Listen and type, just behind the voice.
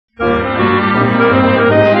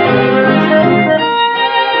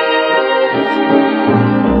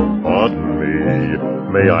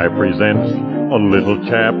I present a little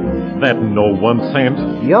chap that no one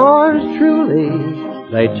sent. Yours truly,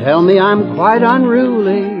 they tell me I'm quite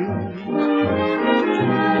unruly.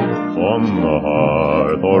 On the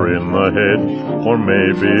hearth or in the head, or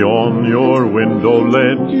maybe on your window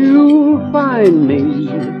ledge. You'll find me,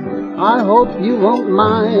 I hope you won't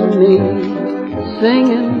mind me,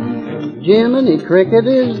 singing Jiminy Cricket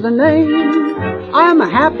is the name. I'm a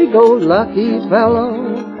happy-go-lucky fellow,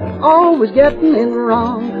 always getting in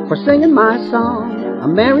wrong for singing my song. A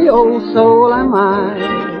merry old soul am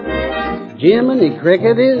I. Jiminy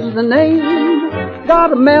Cricket is the name,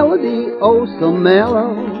 got a melody oh so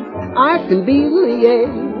mellow. I can beedle-yay,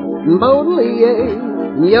 and bodle-yay,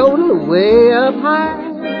 and yodel way up high.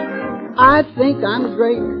 I think I'm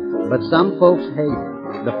great, but some folks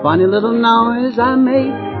hate the funny little noise I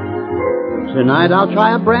make. Tonight I'll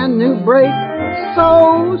try a brand new break.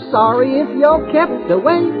 So sorry if you're kept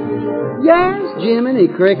awake. Yes, Jiminy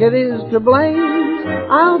Cricket is to blame.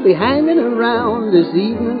 I'll be hanging around this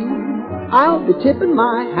evening. I'll be tipping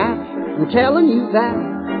my hat and telling you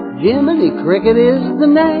that Jiminy Cricket is the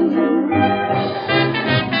name.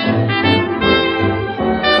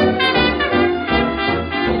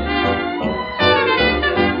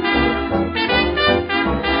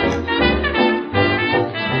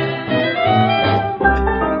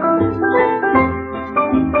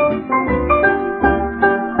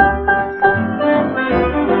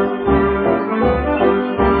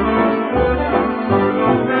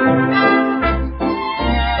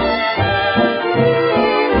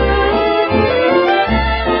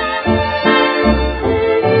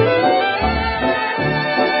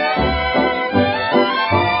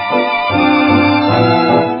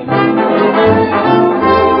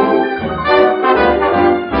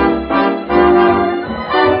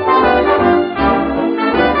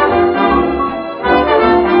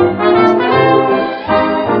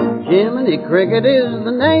 Jiminy Cricket is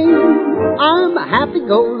the name. I'm a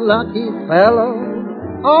happy-go-lucky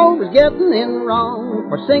fellow, always getting in wrong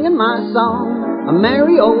for singing my song. A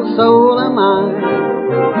merry old soul am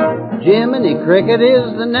I. Jiminy Cricket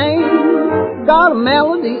is the name, got a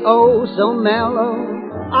melody oh so mellow.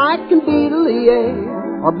 I can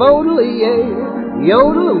beedle-yay or bodle-yay,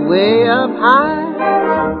 yodel way up high.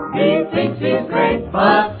 He thinks he's great,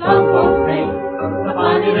 but some folks hate the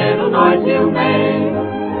funny little noise you make.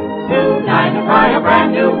 Tonight to try a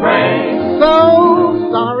brand new break. So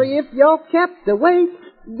sorry if you're kept awake.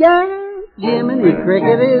 Yeah, Jiminy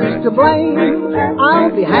Cricket is to blame.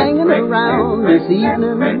 I'll be hanging around this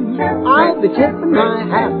evening. I'll be tipping my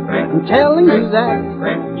hat and telling you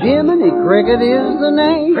that Jiminy Cricket is the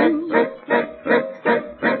name.